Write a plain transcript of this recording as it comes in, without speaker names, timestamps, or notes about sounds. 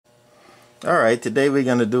Alright, today we're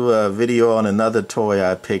going to do a video on another toy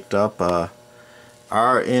I picked up,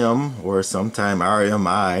 RM, or sometime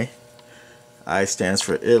RMI. I stands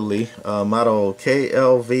for Italy, model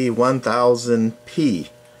KLV-1000P,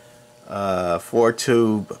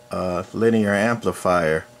 4-tube linear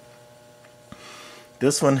amplifier.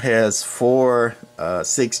 This one has four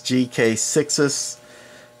 6 GK6s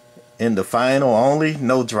in the final only,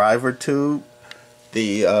 no driver tube.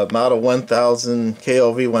 The model 1000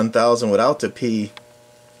 KLV-1000 without the P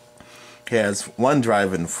has one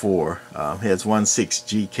driving four. Has one 6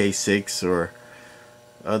 GK6, or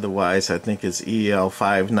otherwise I think it's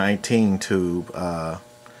EL519 tube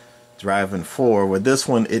driving four. With this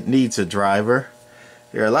one, it needs a driver.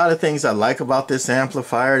 There are a lot of things I like about this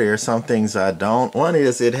amplifier. There are some things I don't. One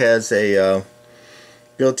is it has a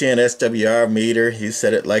built-in SWR meter. You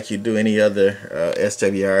set it like you do any other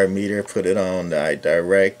SWR meter. Put it on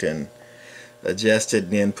direct and adjust it,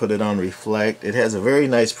 and then put it on reflect. It has a very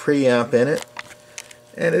nice preamp in it,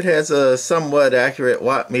 and it has a somewhat accurate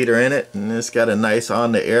watt meter in it, and it's got a nice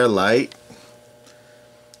on-the-air light,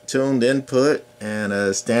 tuned input, and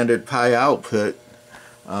a standard pi output.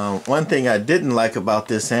 One thing I didn't like about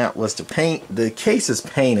this amp was the paint. The case is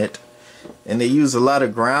painted, and they use a lot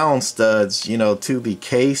of ground studs, you know, to the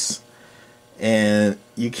case, and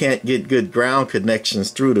you can't get good ground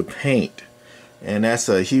connections through the paint, and that's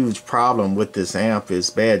a huge problem with this amp,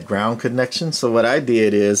 is bad ground connection. So what I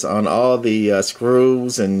did is, on all the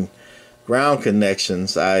screws and ground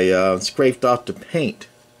connections, I scraped off the paint,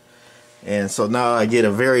 and so now I get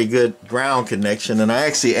a very good ground connection. And I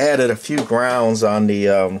actually added a few grounds on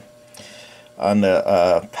the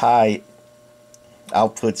pi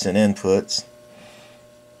outputs and inputs,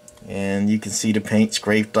 and you can see the paint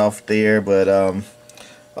scraped off there, but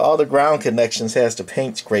all the ground connections has the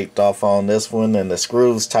paint scraped off on this one, and the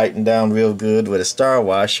screws tightened down real good with a star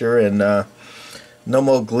washer, and no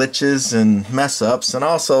more glitches and mess ups. And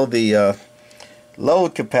also the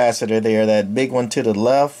load capacitor there, that big one to the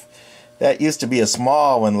left, that used to be a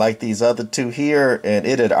small one like these other two here, and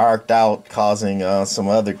it had arced out, causing some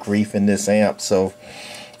other grief in this amp. So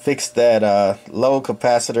fixed that low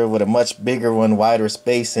capacitor with a much bigger one, wider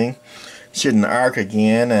spacing. Shouldn't arc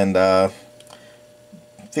again, and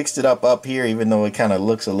fixed it up here, even though it kind of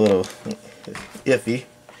looks a little iffy.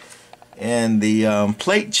 And the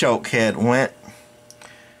plate choke head went,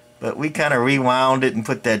 but we kind of rewound it and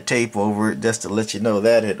put that tape over it just to let you know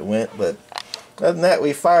that it went. But other than that,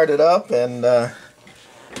 we fired it up, and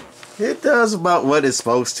it does about what it's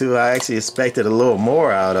supposed to. I actually expected a little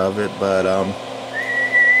more out of it, but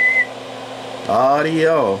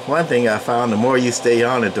audio, one thing I found, the more you stay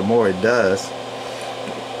on it, the more it does.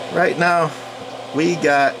 Right now we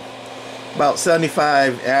got about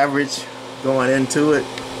 75 average going into it.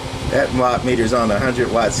 That watt meter's on the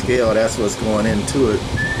 100 watt scale. That's what's going into it.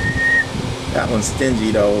 That one's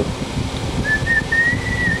stingy though,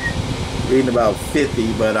 reading about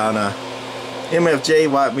 50, but on a MFJ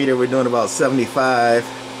watt meter we're doing about 75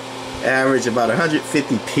 average, about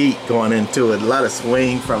 150 peak going into it. A lot of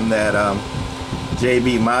swing from that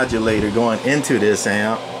JB modulator going into this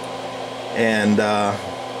amp, and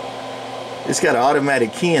it's got an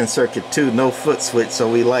automatic keying circuit too, no foot switch, so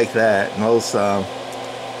we like that. Most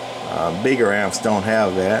bigger amps don't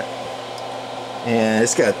have that. And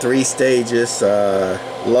it's got 3 stages,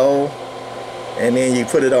 low, and then you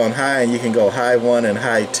put it on high, and you can go high 1 and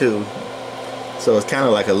high 2. So it's kind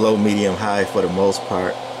of like a low, medium, high for the most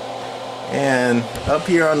part. And up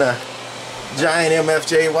here on the giant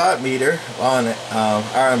MFJ watt meter on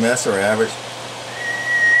RMS, or average,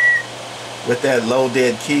 with that low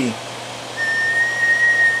dead key,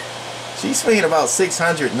 she's swinging about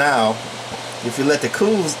 600 now. If you let the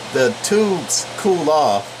tubes cool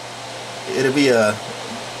off, it'll be a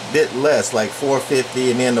bit less, like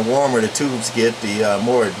 450, and then the warmer the tubes get, the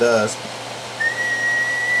more it does.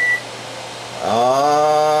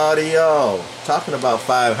 Audio, talking about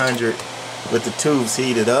 500 with the tubes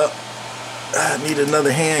heated up. I need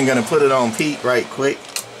another hand, gonna put it on peak right quick.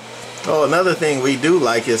 Oh, another thing we do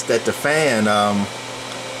like is that the fan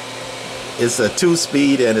is a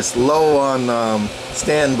 2-speed, and it's low on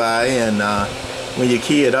standby, and when you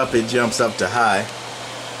key it up, it jumps up to high.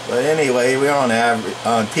 But anyway, we're on average,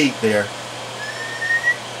 on peak there.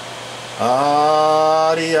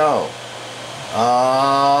 Audio,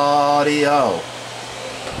 audio,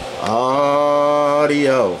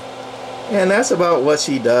 audio, and that's about what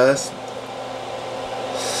she does.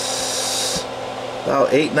 About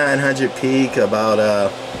 800-900 peak, about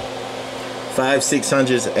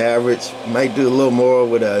 500-600 average. Might do a little more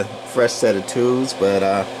with a fresh set of tubes, but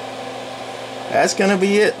that's gonna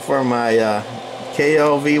be it for my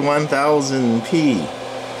KLV-1000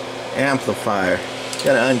 amplifier.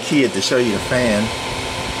 Gotta unkey it to show you the fan.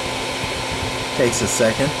 Takes a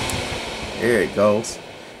second. There it goes.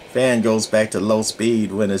 Fan goes back to low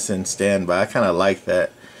speed when it's in standby. I kind of like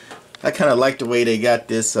that. I kind of like the way they got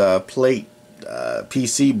this plate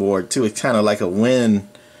PC board too. It's kind of like a wind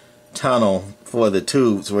tunnel for the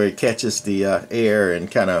tubes, where it catches the air and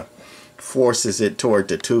kind of forces it toward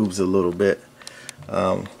the tubes a little bit.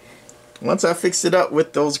 Once I fixed it up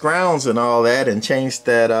with those grounds and all that and changed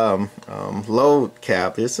that load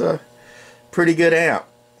cap, it's a pretty good amp.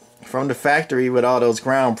 From the factory with all those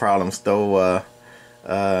ground problems though,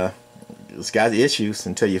 it's got issues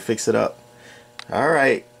until you fix it up.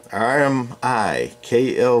 Alright, RMI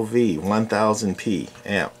KLV-1000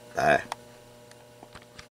 amp. Bye.